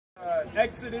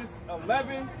Exodus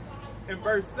 11 and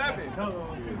verse 7.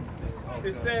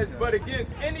 It says, but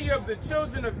against any of the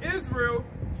children of Israel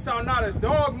shall not a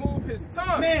dog move his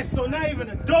tongue. Man, so not even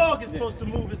a dog is supposed to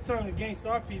move his tongue against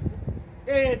our people.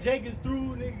 Yeah, Jake is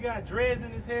through, nigga got dreads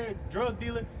in his hair, drug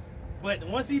dealer. But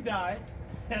once he dies,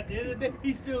 at the end of the day,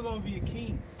 he's still gonna be a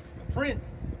king, a prince,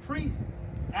 a priest,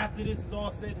 after this is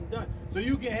all said and done. So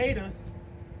you can hate us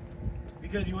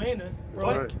because you ain't us,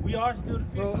 but we are still the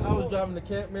people. Bro, I was driving the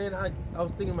camp, man. I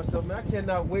was thinking to myself, man, I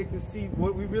cannot wait to see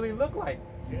what we really look like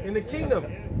in the kingdom.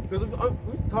 Because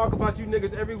we talk about you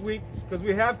niggas every week because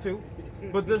we have to.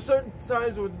 But there's certain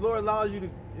times where the Lord allows you to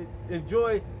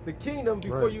enjoy the kingdom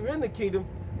before you're in the kingdom.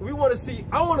 We want to see,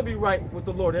 I want to be right with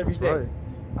the Lord every day.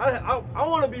 I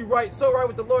want to be right, so right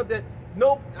with the Lord that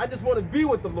I just want to be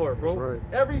with the Lord, bro.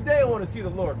 Every day I want to see the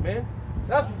Lord, man.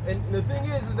 And the thing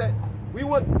is that we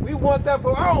want that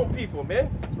for our own people, man.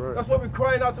 That's why we're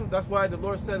crying out to him. That's why the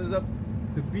Lord set us up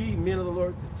to be men of the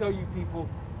Lord, to tell you people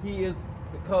he is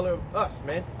the color of us,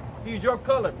 man. He's your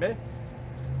color, man.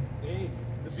 Hey,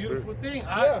 it's a beautiful thing.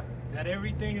 That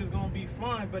everything is gonna be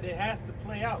fine, but it has to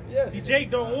play out. See,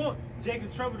 Jake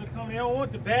is trouble to come. They don't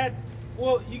want the bad.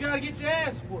 Well, you gotta get your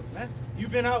ass whooped, man.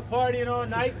 You've been out partying all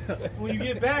night. When you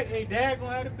get back, hey, Dad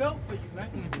gonna have the belt for you, man.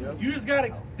 You just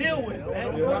gotta deal with it,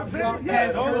 man.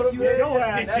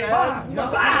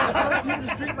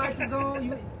 The street lights is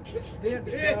on.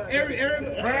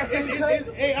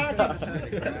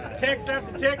 Text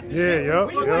after text and shit. We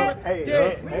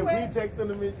texting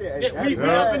them and shit. We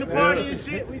up in the party and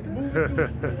shit. We moving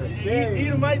through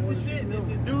Edomites and shit. And the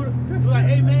dude like,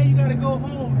 hey man, you gotta go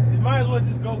home. You might as well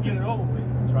just go get it over with.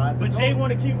 But Jay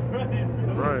want to keep running.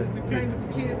 We playing with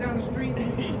the kids down the street.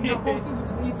 Which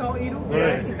is Esau Edom.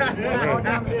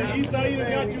 Esau Edom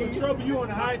got you in trouble. You on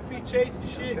a high speed chase and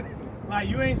shit. Like,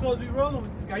 you ain't supposed to be rolling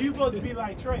with this guy. You supposed to be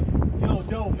like Trey. Yo,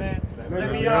 dope, man.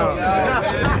 Let me out.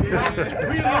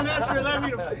 We on that spirit. Let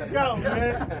me go,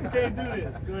 man. You can't do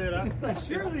this. Go ahead.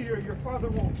 Surely your father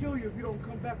won't kill you if you don't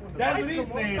come back when the That's what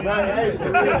he's saying.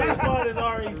 His father's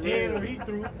already dead or he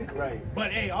through.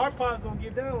 But, hey, our pops don't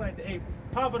get down like that. Hey,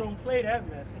 Papa don't play that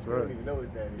mess. You don't even know his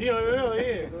daddy. You don't even know,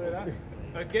 Go ahead.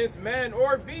 Against man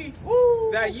or beast,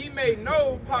 that ye may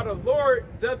know how the Lord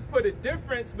doth put a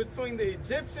difference between the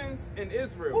Egyptians and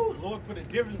Israel. The Lord put a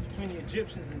difference between the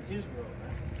Egyptians and Israel,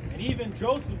 man. And even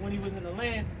Joseph, when he was in the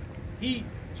land, he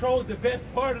chose the best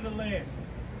part of the land.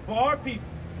 For our people,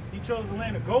 he chose the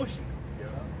land of Goshen.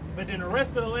 But then the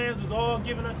rest of the lands was all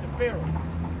given up to Pharaoh.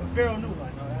 But Pharaoh knew,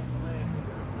 like, no, that's the land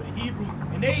for the Hebrews.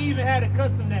 And they even had a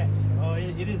custom that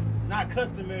it is not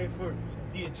customary for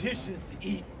the Egyptians to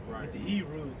eat with the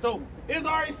Hebrews. So it's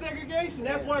already segregation.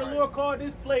 That's why the Lord called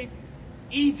this place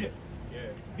Egypt.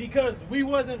 Because we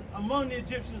wasn't among the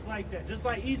Egyptians like that. Just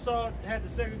like Esau had the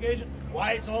segregation,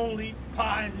 whites only,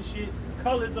 pies and shit,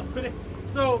 colors over there.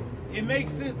 So it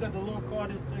makes sense that the Lord called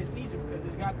this place Egypt because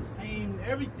it's got the same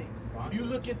everything. You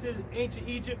look into the ancient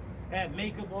Egypt, had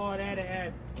makeup, all that. It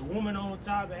had the woman on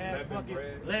top. It had fucking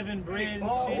leavened bread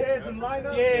and shit. Heads and line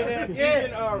up.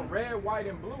 Even red, white,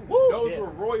 and blue. Those were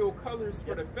royal colors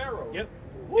for the Pharaoh. In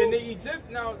the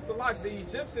the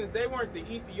Egyptians, they weren't the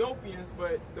Ethiopians,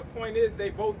 but the point is they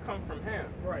both come from Ham.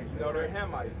 You know, they're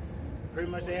Hamites. Pretty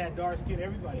much they had dark skin.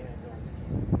 Everybody had dark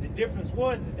skin. The difference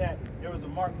was that there was a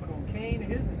mark put on Cain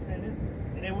and his descendants,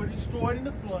 and they were destroyed in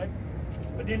the flood.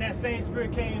 But then that same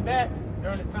spirit came back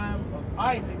during the time of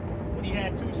Isaac, when he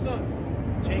had two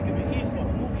sons, Jacob and Esau.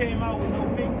 Who came out with no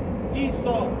pink?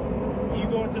 Esau. When you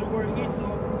go into the word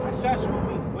Esau, Ashashua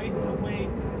means wasted away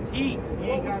his heat, because he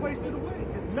ain't got wasted away.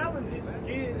 His melanin, his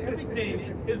skin,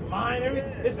 everything, his mind,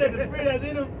 everything. It said the spirit that's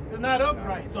in him is not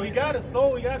upright. So he got a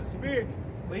soul, he got a spirit,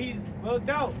 but he's bugged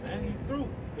out, man. He's through.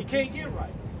 He can't get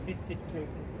right. This is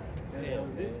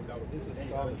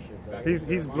scholarship.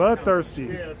 He's bloodthirsty.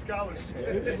 Yeah, scholarship.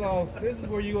 This is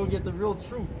where you're gonna get the real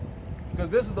truth. Because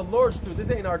this is the Lord's truth. This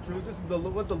ain't our truth. This is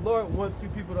what the Lord wants you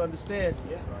people to understand.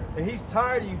 And he's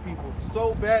tired of you people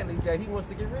so badly that he wants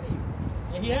to get rid of you.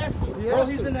 And he has to.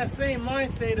 He's in that same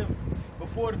mind state of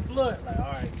before the flood. Like,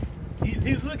 all right,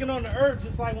 he's looking on the earth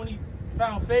just like when he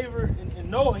found favor in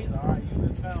Noah. He's like, all right, you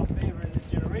have found favor in this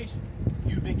generation.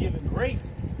 You've been given grace.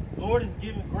 The Lord is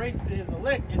giving grace to his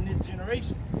elect in this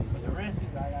generation. But the rest,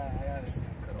 he's like, I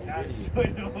gotta destroy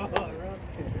them all, bro.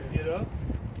 You know?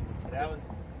 That was,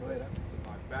 go ahead.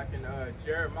 Back in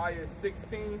Jeremiah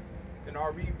 16, and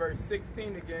I'll read verse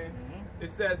 16 again.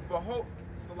 It says, behold,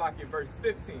 Salakia, verse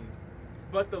 15.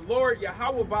 But the Lord,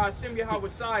 Yahweh Ba'ashem Yahweh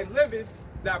Shai, liveth,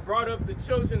 that brought up the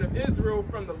children of Israel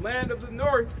from the land of the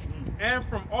north, and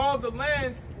from all the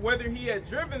lands, whether he had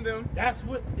driven them. That's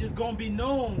what is going to be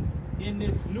known in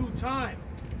this new time.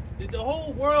 The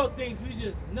whole world thinks we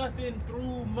just nothing,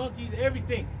 through monkeys,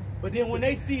 everything. But then when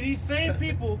they see these same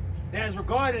people that is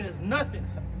regarded as nothing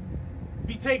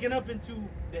be taken up into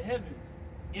the heavens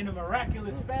in a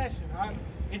miraculous fashion, right?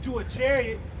 Into a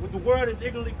chariot, what the world is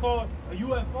ignorantly called a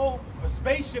UFO, a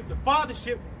spaceship, the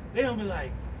fathership, they don't be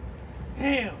like,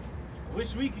 damn, I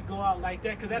wish we could go out like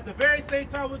that. Because at the very same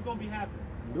time, what's going to be happening?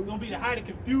 It's going to be the height of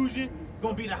confusion. It's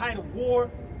going to be the height of war,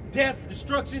 death,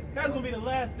 destruction. That's going to be the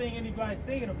last thing anybody's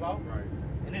thinking about. Right.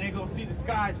 And then they're going to see the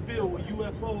skies filled with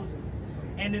UFOs.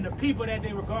 And then the people that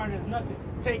they regard as nothing,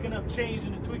 taking up,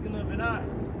 changing the twinkling of an eye.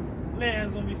 Man,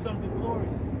 it's going to be something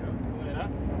glorious.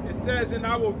 It says, and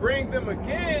I will bring them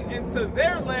again into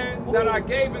their land that I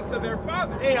gave into their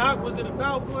fathers. Hey, was it a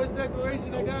Balfour's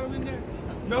declaration that got them in there?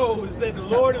 No, it said the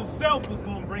Lord himself was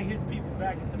going to bring his people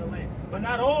back into the land. But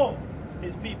not all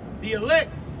his people. The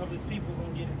elect of his people are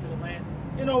going to get into the land.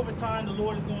 And over time, the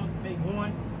Lord is going to make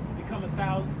one become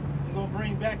 1,000. He's going to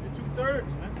bring back the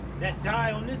 2/3, man, that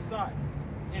die on this side.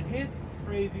 And hence,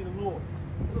 praise ye the Lord.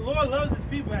 The Lord loves his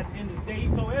people at the end of the day. He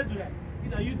told Ezra that.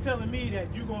 He's like, you telling me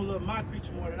that you're going to love my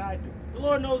creature more than I do. The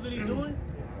Lord knows what he's doing.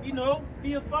 He know.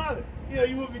 He a father. You know,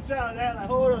 you with your child, that like,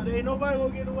 hold on, there ain't nobody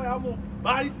going to get in the way. I'm going to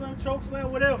body slam, choke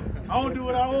slam, whatever. I don't do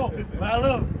what I want, but I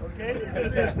love him. Okay?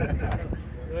 That's it.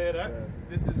 Go ahead, huh?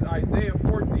 This is Isaiah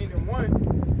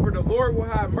 14:1. For the Lord will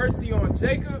have mercy on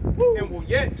Jacob and will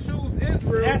yet choose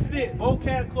Israel. That's it.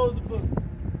 Vocab, close the book.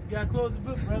 You got to close the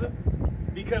book, brother.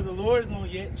 Because the Lord is going to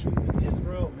yet choose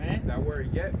Israel, man. That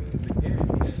word yet means again.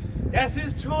 That's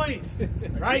his choice,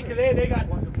 right? Because they got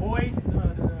the voice,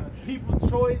 the people's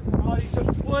choice, and all these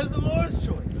choices. Well, it's the Lord's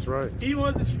choice. That's right. He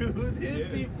wants to choose his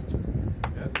people's choice.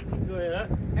 Go ahead,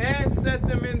 huh? And set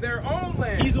them in their own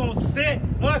land. He's going to set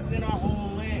us in our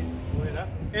own land. Go ahead, huh?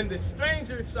 And the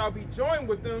strangers shall be joined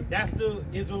with them. That's the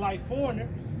Israelite foreigners,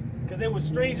 because they were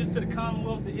strangers to the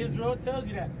commonwealth of Israel. It tells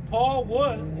you that. Paul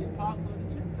was the apostle of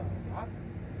the Gentiles, right?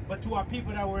 But to our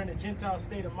people that were in a Gentile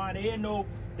state of mind, they didn't know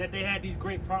that they had these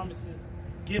great promises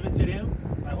given to them.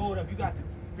 Like, hold up, you got the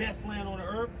best land on the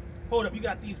earth. Hold up, you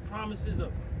got these promises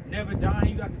of never dying.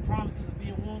 You got the promises of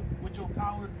being one with your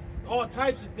power. All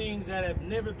types of things that have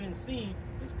never been seen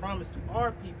is promised to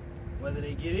our people, whether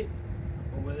they get it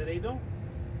or whether they don't.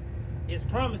 It's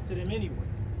promised to them anyway.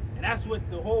 And that's what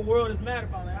the whole world is mad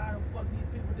about. Like, how the fuck these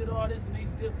people did all this and they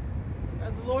still...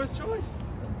 That's the Lord's choice.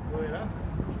 Go ahead, huh?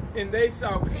 And they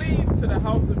shall cleave to the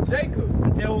house of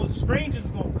Jacob. Those strangers are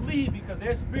going to cleave because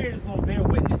their spirit is going to bear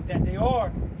witness that they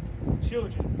are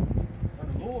children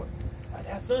of the Lord. Like,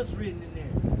 that's us written in there.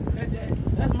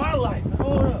 That's my life.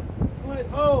 Hold up. What?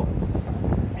 Oh.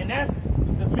 And that's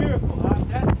the miracle.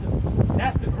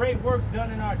 That's the great works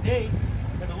done in our day.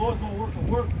 That the Lord's going to work a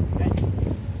work that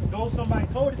though somebody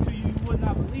told it to you, you would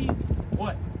not believe.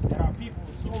 What? That our people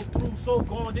were so through, so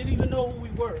gone, didn't even know who we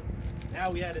were. Now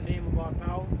we had the name of our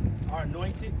power, our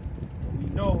anointed, and we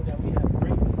know that we have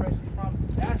great and precious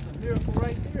promises. That's a miracle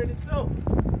right there in itself.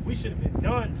 We should have been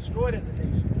done, destroyed as a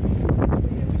nation.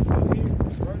 And we still here.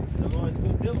 The Lord is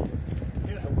still dealing with us.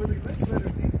 Yeah, the Willie Lynch letter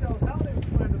details how they were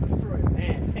planning to destroy it.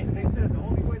 Man. And they said the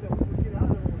only way that we would get out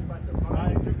of there was by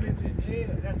divine intervention. Yeah.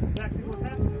 That's exactly what's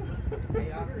happening.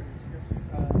 Hey, I heard the scriptures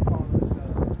call us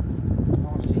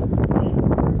all sheep.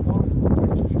 Lost,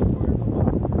 but you keep the word of Allah.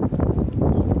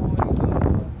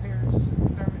 Destroyed, perished,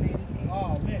 exterminated.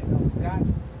 Oh, man.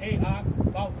 Forgotten. Hey,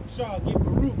 about Shaw, get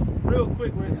Baruch real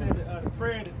quick where it said the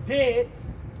prayer of the dead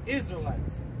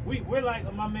Israelites. We're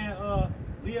like my man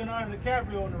Leonardo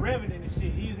DiCaprio on The Revenant and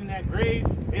shit. He's in that grave.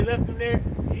 They left him there.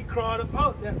 He crawled up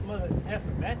out that mother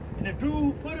effort, man. And the dude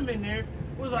who put him in there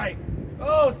was like,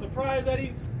 oh, surprised that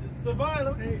he survived.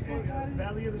 What the fuck out of here?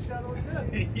 Valley of the shadow of death.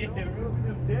 Yeah, bro.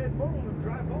 Them dead bones, them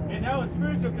dry bones. And that was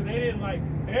spiritual because they didn't like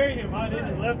bury him out. They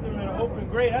just left him in an open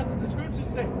grave. That's what the scriptures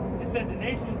say. It said the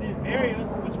nations didn't bury us,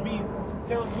 which means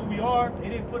tell us who we are. They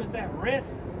didn't put us at rest.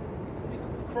 We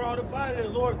crawled up out of there. The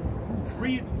Lord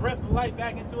breathed the breath of life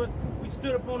back into us. We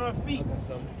stood up on our feet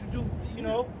to do, you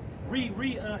know,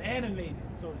 reanimated,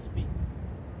 so to speak.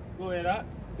 Go ahead, Doc.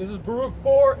 This is Baruch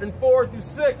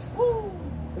 4:4-6. Woo.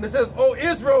 And it says, O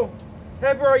Israel,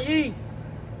 happy are ye,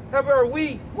 happy are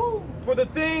we, for the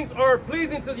things are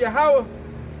pleasing to Yahweh,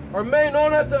 are made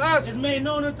known unto us. It's made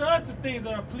known unto us the things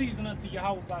that are pleasing unto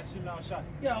Yahweh by Shema Shah.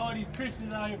 Yeah, all these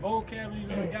Christians out here, vocab, these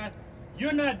other guys,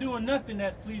 you're not doing nothing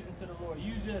that's pleasing to the Lord.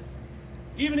 You just,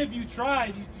 even if you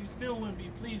tried, you still wouldn't be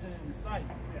pleasing in the sight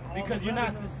because you're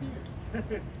not sincere.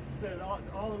 Said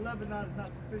all of Lebanon is not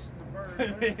sufficient to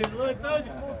burn. The Lord told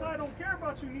you. Most High don't care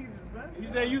about you heathens, man. He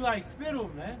said you like spittle,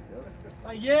 man.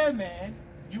 Like, yeah, man.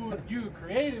 you were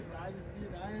creative, but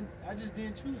I just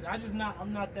didn't choose.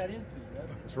 I'm not that into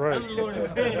it. That's right. That's what the Lord is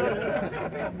saying.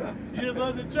 You just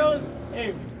wasn't chosen.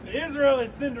 Hey, Israel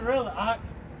is Cinderella.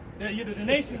 The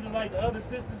nations are like the other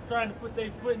sisters trying to put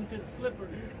their foot into the slipper.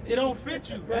 It don't fit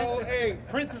you, Bro, man. hey.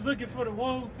 Prince is looking for the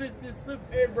one who fits this slipper.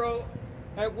 Hey, bro,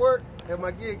 at work, at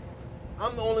my gig,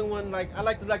 I'm the only one, like, I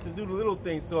like to do the little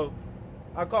things. So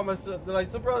I call myself, like,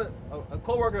 some brother, a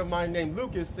coworker of mine named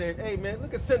Lucas said, hey, man,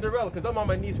 look at Cinderella, because I'm on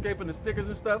my knees scraping the stickers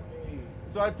and stuff.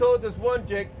 So I told this one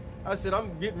Jake, I said,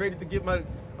 I'm getting ready to get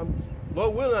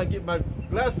Lord willing, I get my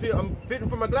glass fit. I'm fitting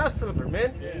for my glass slipper,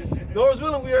 man. Lord's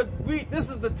willing, this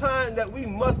is the time that we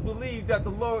must believe that the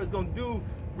Lord is going to do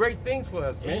great things for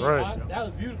us, man. Right. That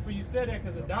was beautiful you said that,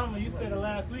 because Adama, you said it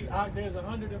last week, there's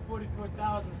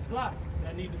 144,000 slots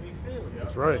that need to be filled.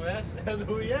 That's right. So that's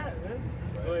where we at, man.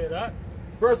 Go ahead, Doc.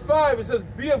 Verse 5, it says,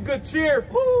 be of good cheer,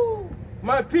 Woo!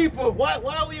 my people. Why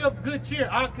are we of good cheer?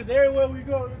 Because everywhere we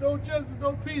go, no justice,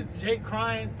 no peace. Jake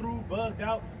crying through, bugged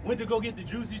out, went to go get the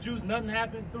juicy juice, nothing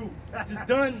happened, through. Just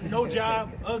done, no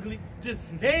job, ugly,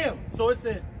 just damn. So it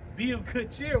says, be of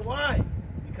good cheer. Why?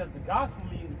 Because the gospel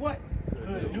means what?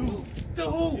 Good news. To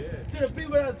who? Yeah. To the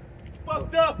people that's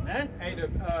fucked up, man. Hey, the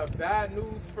bad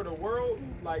news for the world,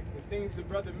 like the things the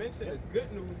brother mentioned, is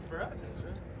good news for us.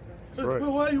 right.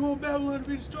 But why you want Babylon to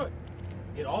be destroyed?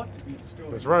 It ought to be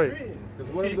destroyed. That's right.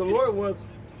 Because whatever the Lord wants,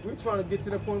 we're trying to get to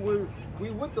the point where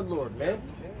we with the Lord, man.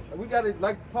 We got to,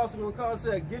 like Apostle McCall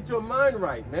said, get your mind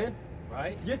right, man.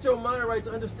 Right? Get your mind right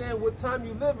to understand what time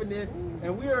you're living in,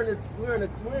 and we're in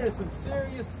some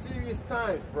serious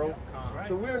times, bro. Right.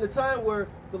 So we're in a time where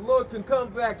the Lord can come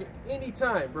back at any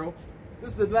time, bro.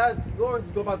 This is the last. Lord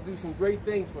is about to do some great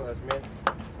things for us, man.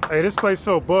 Hey, this place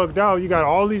so bugged out. You got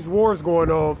all these wars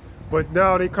going on, but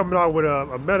now they coming out with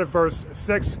a metaverse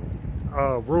sex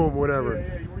room, whatever.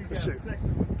 Yeah, where you got Shit. sex.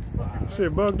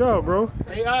 Shit bugged out, bro.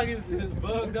 Hey, August is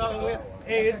bugged out.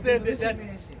 Hey, it said that.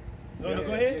 No,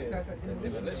 go ahead.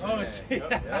 Oh shit.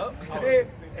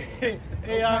 Hey,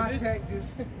 Contact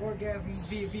just orgasm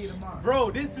via the mind. bro,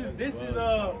 this is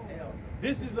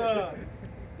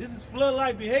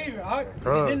flood-like behavior.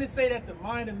 And then they say that the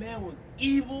mind of man was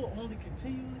evil, only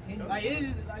continually. Like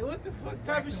what the fuck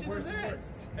type of shit is that?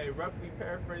 Hey, roughly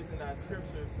paraphrasing that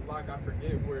scripture, so like I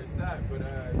forget where it's at, but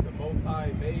the Most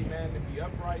High made man to be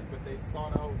upright, but they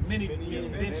sought out Many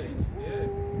inventions. Yeah.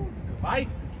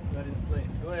 Vices of this place.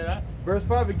 Go ahead. Verse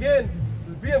 5 again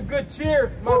says, be of good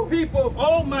cheer, my people.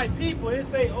 Oh, my people. It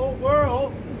say, oh,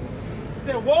 world. It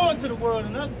said, woe unto the world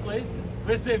in another place.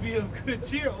 But it said, be of good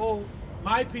cheer, oh,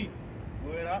 my people.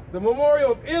 Go ahead. The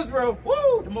memorial of Israel.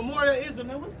 Woo! The memorial of Israel.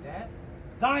 Now, what's that?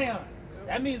 Zion.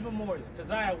 That means memorial. To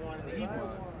Zion one in the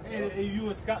Hebrew. And you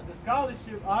the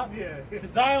scholarship, to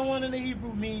Zion one in the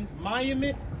Hebrew means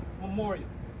monument, memorial.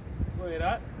 Go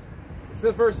ahead. It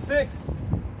says verse 6,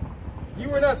 you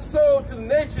were not sold to the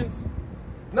nations,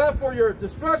 not for your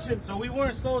destruction. So we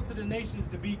weren't sold to the nations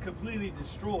to be completely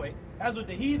destroyed. That's what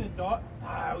the heathen thought.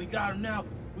 We got them now.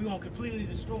 We're going to completely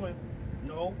destroy them.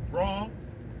 No, wrong.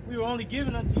 We were only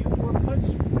given unto you for a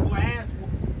punishment, for an ass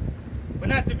whooping, but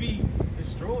not to be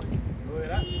destroyed. Go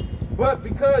ahead. But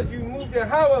because you moved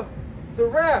Yahweh to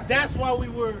wrath. That's why we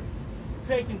were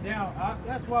taken down.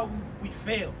 That's why we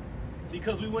failed.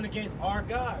 Because we went against our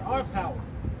God, our power.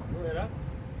 Go ahead.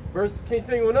 Verse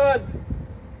continuing on,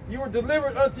 you were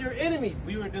delivered unto your enemies.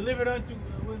 We were delivered unto,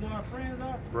 was our friends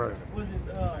are? Right. Was it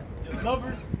your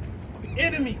lovers?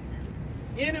 Enemies.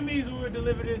 Enemies we were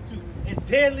delivered into. And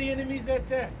deadly enemies at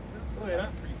that. Go ahead.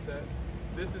 Preset.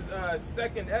 This is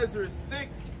 2nd Ezra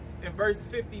 6 and verse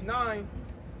 59.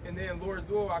 And then Lord's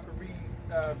will, I could read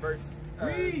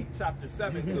chapter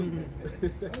 7 too.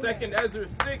 2nd Ezra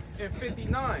 6 and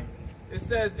 59. It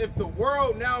says, if the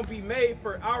world now be made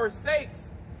for our sakes,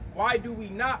 why do we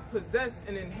not possess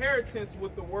an inheritance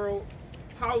with the world?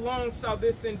 How long shall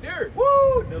this endure?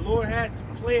 Woo! The Lord had to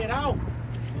play it out.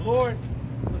 The Lord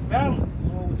was balanced. The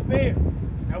Lord was fair.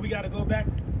 Now we got to go back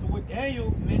to what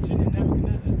Daniel mentioned in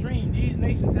Nebuchadnezzar's dream. These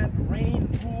nations had to reign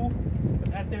and rule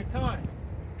at their time.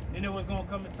 Then there was going to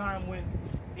come a time when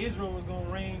Israel was going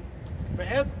to reign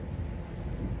forever.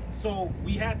 So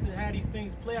we had to have these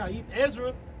things play out.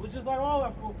 Ezra was just like all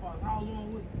our forefathers. How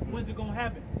long was it going to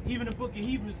happen? Even the book of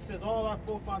Hebrews says all our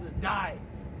forefathers died,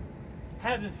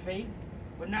 having faith,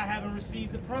 but not having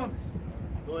received the promise.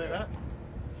 Go ahead, huh?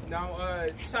 Now,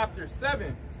 chapter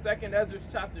 7, 2nd Ezra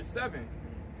chapter 7.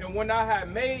 And when I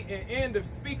had made an end of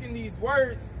speaking these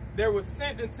words, there was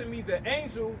sent unto me the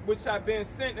angel which had been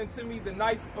sent unto me the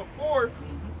nights before.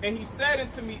 And he said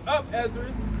unto me, up,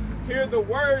 Ezra, hear the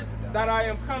words that I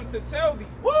am come to tell thee.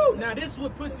 Woo! Now this is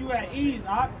what puts you at ease,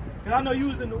 because I know you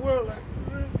was in the world like,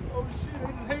 and shit.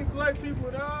 They just hate black people.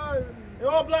 And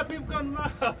all black people come to my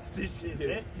house and shit,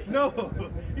 man. No,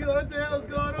 you know what the hell's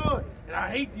going on? And I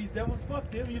hate these devils. Fuck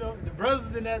them, you know. The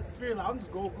brothers in that spirit, like, I'm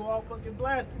just gonna go out fucking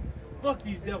blasting. Fuck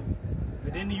these devils.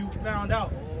 But then you found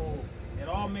out, oh, it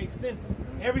all makes sense.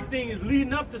 Everything is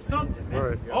leading up to something, man.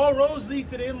 Right. All roads lead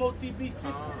to the MOTB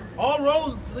system. All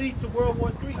roads lead to World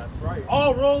War III. That's right.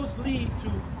 All roads lead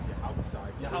to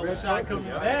Yahushua coming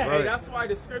back. Hey, that's why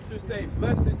the scriptures say,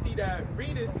 "Blessed is he that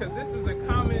readeth," because this is a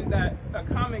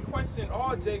common question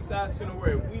all Jake's asking,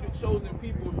 where we the chosen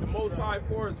people, the Most High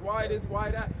for us, why this, why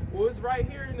that? Well, it's right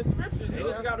here in the scriptures. You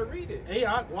just got to read it. Hey,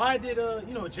 why did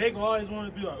Jake always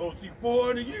want to be like, oh, see,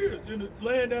 400 years in the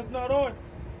land that's not ours?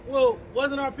 Well,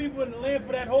 wasn't our people in the land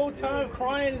for that whole time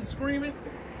crying and screaming?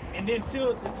 And then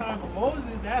till the time of Moses,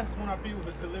 that's when our people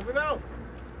was delivered out.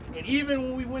 And even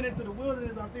when we went into the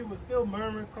wilderness, our people were still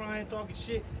murmuring, crying, talking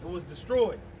shit. It was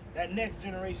destroyed. That next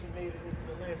generation made it into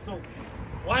the land. So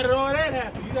why did all that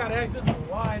happen? You got to ask yourself,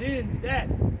 why didn't that?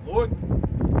 Lord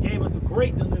gave us a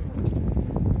great deliverance.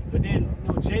 But then,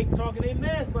 Jake talking a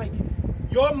mess. Like,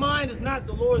 your mind is not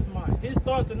the Lord's mind. His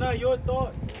thoughts are not your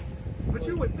thoughts. But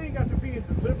you would think after being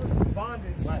delivered from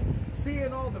bondage, Right.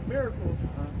 seeing all the miracles,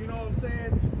 you know what I'm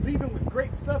saying, leaving with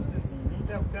great substance,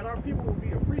 that our people will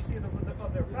be appreciative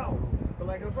of their power. But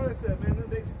like the brother said, man,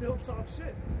 they still talk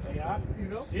shit. You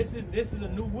know? This is a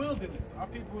new wilderness. Our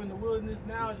people in the wilderness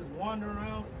now just wander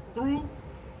around through,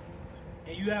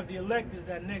 and you have the electors,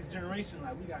 that next generation,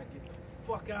 like, we gotta get the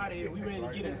fuck out of here. We ready to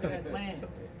get into that land.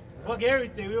 Fuck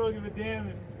everything. We don't give a damn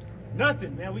if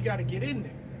nothing, man. We gotta get in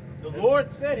there. The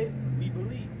Lord said it, we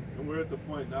believe. And we're at the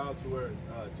point now to where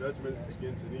judgment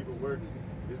against an evil work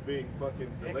is being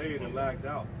fucking delayed and lagged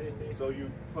out. So you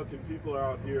fucking people are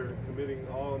out here committing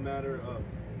all manner of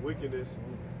wickedness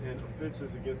and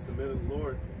offenses against the men of the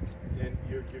Lord, and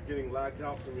you're getting lagged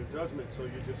out from your judgment, so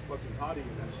you're just fucking haughty in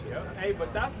that shit. Yep. Hey,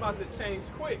 but that's about to change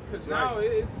quick, because now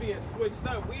it's being switched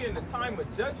up. We in the time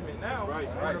of judgment now. That's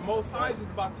right. Where the Most High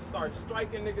is about to start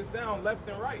striking niggas down left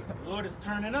and right. The Lord is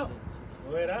turning up.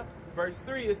 Go ahead up. Verse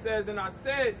 3, it says, "And I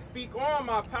said, speak on,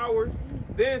 my power.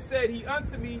 Then said he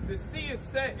unto me, the sea is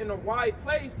set in a wide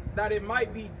place, that it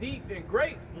might be deep and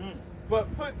great.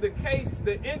 But put the case,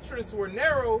 the entrance were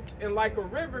narrow and like a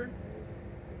river."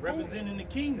 Representing the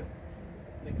kingdom,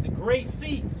 the great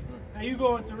sea. Now you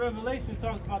go into Revelation, it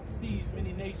talks about the seas,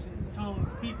 many nations,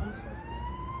 tongues, peoples.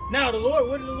 Now the Lord,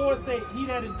 what did the Lord say? He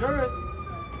that endureth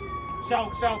shall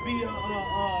be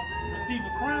receive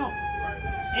a crown,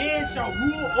 and shall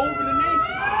rule over the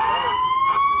nations.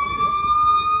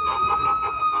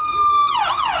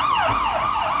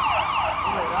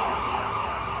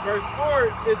 Verse 4,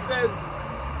 it says,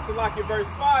 Salaki, verse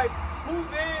 5, "Who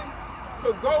then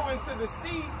could go into the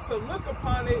sea to look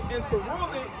upon it and to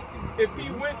rule it? If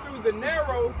he went through the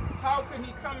narrow, how could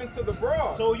he come into the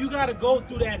broad?" So you got to go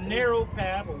through that narrow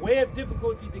path, a way of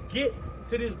difficulty to get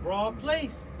to this broad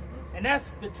place. And that's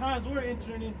the times we're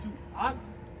entering into.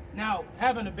 Now,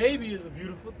 having a baby is a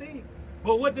beautiful thing.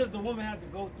 But what does the woman have to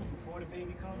go through before the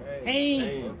baby comes?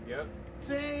 Pain. Yep.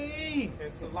 Pain.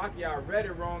 And Salaki, I read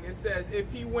it wrong. It says,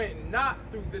 "If he went not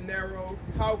through the narrow,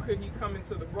 how could he come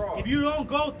into the broad?" If you don't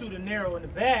go through the narrow and the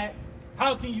bad,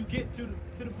 how can you get to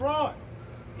the broad?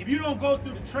 If you don't go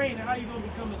through the training, how you gonna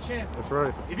become a champion? That's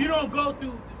right. If you don't go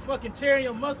through the fucking tearing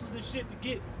your muscles and shit to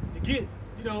get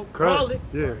brawling,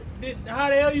 Yeah. then how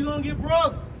the hell you gonna get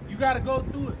brawling? You gotta go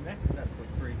through it, man.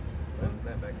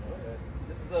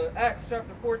 This is Acts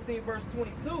chapter 14, verse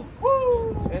 22.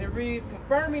 Woo! And it reads,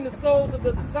 "Confirming the souls of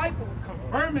the disciples."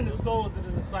 Confirming the souls of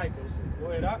the disciples. Go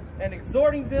ahead, Doc. "And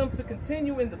exhorting them to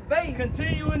continue in the faith."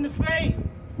 Continue in the faith.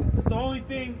 That's the only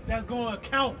thing that's going to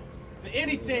account for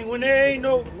anything when there ain't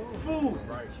no food,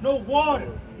 no water,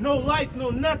 no lights, no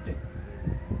nothing.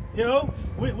 You know,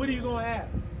 what are you going to have?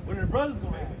 What are the brothers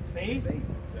going to have? Faith.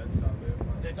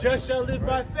 The just shall live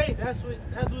by faith. That's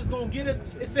what's going to get us.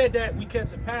 It said that we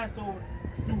kept the Passover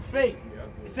through faith.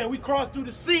 It said we crossed through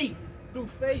the sea through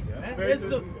faith, man.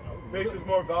 Faith is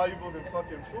more valuable than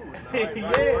fucking food. Yeah.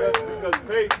 Because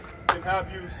faith can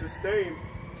have you sustained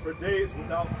for days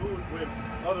without food when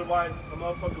otherwise a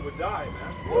motherfucker would die,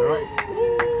 man.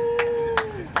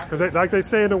 Because like they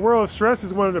say in the world, stress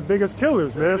is one of the biggest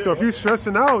killers, man. So if you're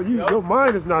stressing out, your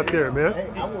mind is not there, man. Hey,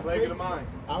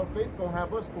 our faith gonna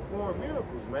have us perform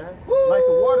miracles, man. Like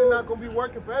the water not gonna be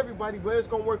working for everybody, but it's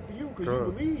gonna work for you because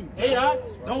you believe. Hey,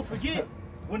 don't forget,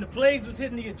 when the plagues was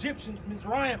hitting the Egyptians,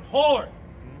 Mizraim hard.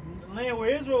 The land where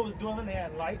Israel was dwelling, they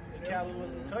had lights, the cattle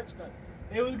wasn't touched.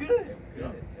 It was good.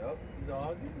 He's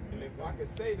all good. And if I could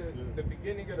say the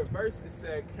beginning of the verse, it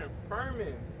said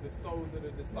confirming the souls of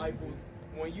the disciples.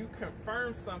 When you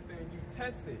confirm something, you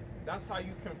test it. That's how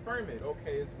you confirm it.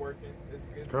 Okay, it's working. It's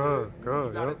good.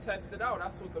 You gotta test it out.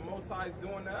 That's what the Most High is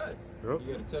doing to us. You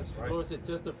gotta test. The Lord said,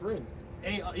 test a friend.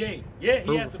 Hey, he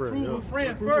has to prove a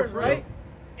friend first, right?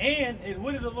 And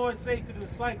what did the Lord say to the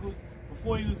disciples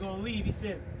before he was going to leave? He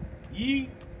says, ye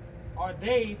are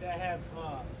they that have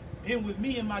been with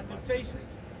me in my temptations.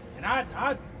 And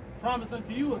I promise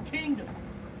unto you a kingdom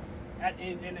and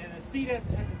a seat at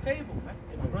the table.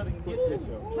 If my brother can get this.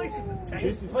 Place at the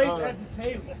table. Place at the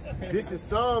table. This is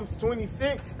Psalms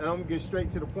 26, and I'm going to get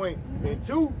straight to the point. And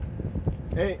 2,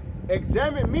 and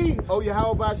examine me, O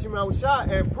Yahweh Hashem Yahushua,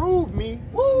 and prove me.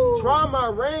 Woo. Try my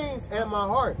reins and my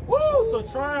heart. Woo! So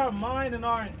try our mind and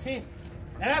our intent.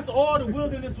 And that's all the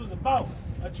wilderness was about.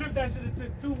 A trip that should have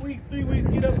took 2 weeks, 3 weeks,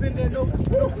 get up in there, no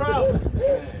problem.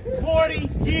 40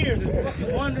 years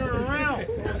wandering around.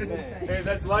 Hey,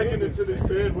 that's likened it to this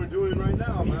bed we're doing right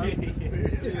now, man.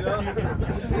 You know?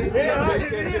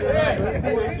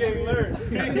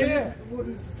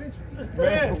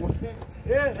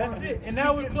 Yeah, that's it. And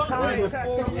now we're closer.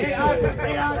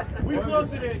 We're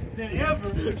closer than ever.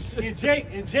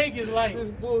 And Jake is like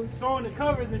throwing the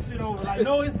covers and shit over. Like,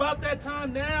 no, it's about that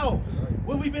time now.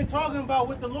 What we've been talking about,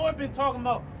 what the Lord been talking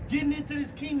about, getting into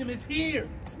this kingdom is here.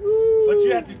 Woo. But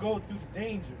you have to go through the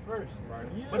danger first. Right.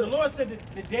 Yeah. But the Lord said that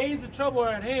the days of trouble are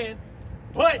at hand,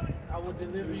 but I will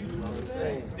deliver you from the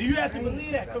same. Do you have to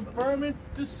believe that? Confirming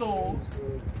the souls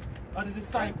of the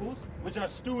disciples, which are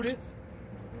students,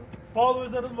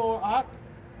 followers of the Lord,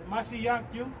 the Mashiach,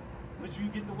 which you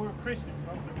get the word Christian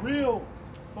from, the real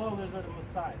followers of the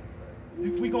Messiah.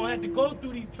 We're going to have to go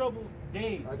through these troubled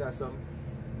days. I got something.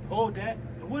 Hold that.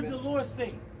 And what did the Lord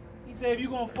say? He said, if you're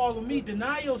going to follow me,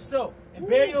 deny yourself and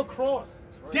bear your cross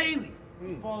daily.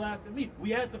 Follow after me. We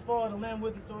have to follow the Lamb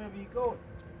whithersoever he goes.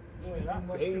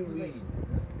 Daily.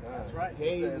 That's right.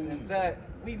 And that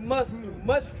we must through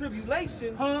much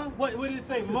tribulation. Huh? What did it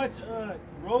say? Much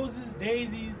roses,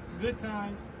 daisies, good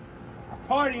times,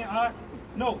 partying.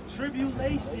 No,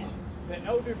 tribulation. The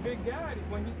elder Big Guy,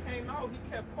 when he came out, he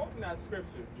kept quoting that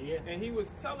scripture. Yeah. And he was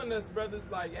telling us, brothers,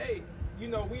 like, hey, you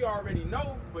know, we already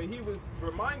know, but he was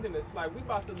reminding us, like, we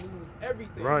about to lose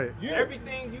everything. Right. Yeah.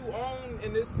 Everything you own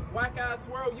in this whack-ass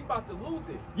world, you about to lose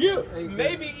it. Yeah.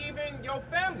 Maybe even your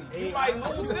family. You might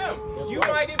lose them. You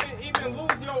might even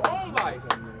lose your own life.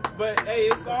 But, hey,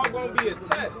 it's all going to be a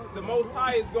test. The Most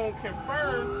High is going to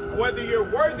confirm whether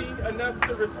you're worthy enough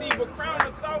to receive a crown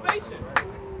of salvation.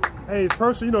 Hey,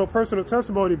 personal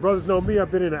testimony. Brothers know me.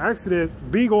 I've been in an accident.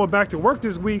 Me going back to work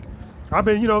this week, I've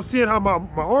been, seeing how my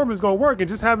arm is going to work and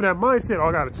just having that mindset, oh,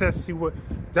 I got to test to see what,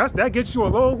 that gets you a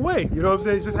long way. You know what I'm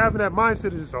saying? Just having that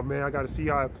mindset is just, oh, man, I got to see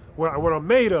what I'm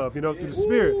made of, through the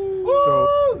Spirit.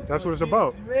 So that's what it's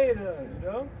about. What you're made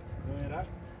of,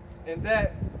 And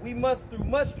that we must, through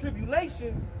much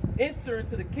tribulation, enter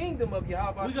into the kingdom of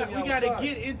Yahweh. We got to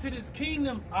get into this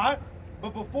kingdom,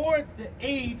 but before the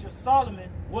age of Solomon,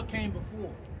 what came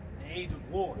before? The age of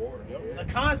war. The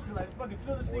constant, like fucking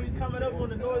Philistines coming up on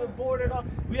the northern border and all.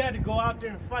 We had to go out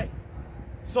there and fight.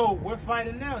 So we're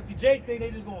fighting now. See, Jake think they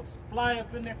just gonna fly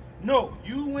up in there. No,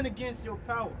 you went against your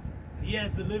power. He has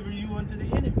delivered you unto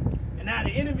the enemy. And now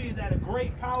the enemy is at a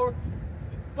great power,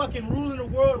 fucking ruling the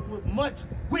world with much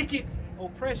wicked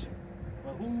oppression.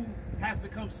 But who has to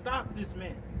come stop this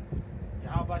man?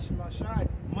 Yahweh Shemashai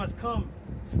must come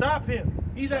stop him.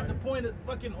 He's at the point of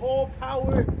fucking all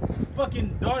power,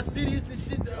 fucking Darth Sidious and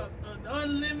shit, the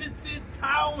unlimited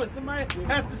power. Somebody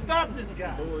has to stop this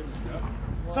guy.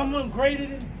 Someone greater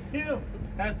than him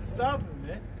has to stop him,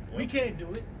 man. We can't do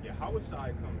it. Yeah, how is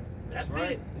Shai coming? That's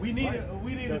right. We need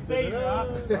a savior,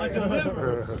 a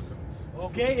deliverer.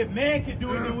 Okay, if man can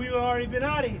do it, then we've already been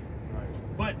out of here.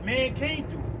 But man can't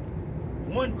do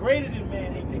it. One greater than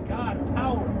man, a God of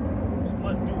power,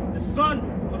 must do it. The Son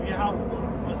of Yahweh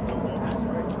must do it. That's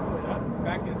right.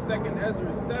 Back in 2nd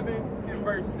Ezra 7 and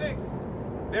verse 6,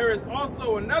 there is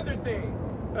also another thing.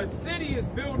 A city is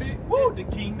builded, the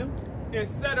kingdom, and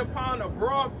set upon a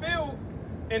broad field,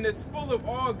 and is full of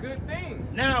all good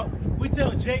things. Now, we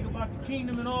tell Jacob about the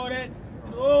kingdom and all that.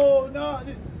 And, oh, no.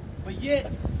 But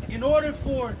yet, in order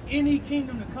for any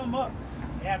kingdom to come up,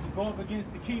 they have to go up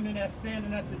against the kingdom that's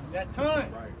standing at that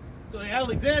time. Right. So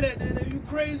Alexander, you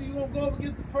crazy? You won't go up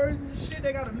against the Persians and shit?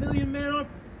 They got 1 million men on.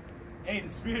 Hey, the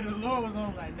Spirit of the Lord was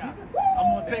on like, nah,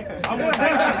 I'm gonna take it.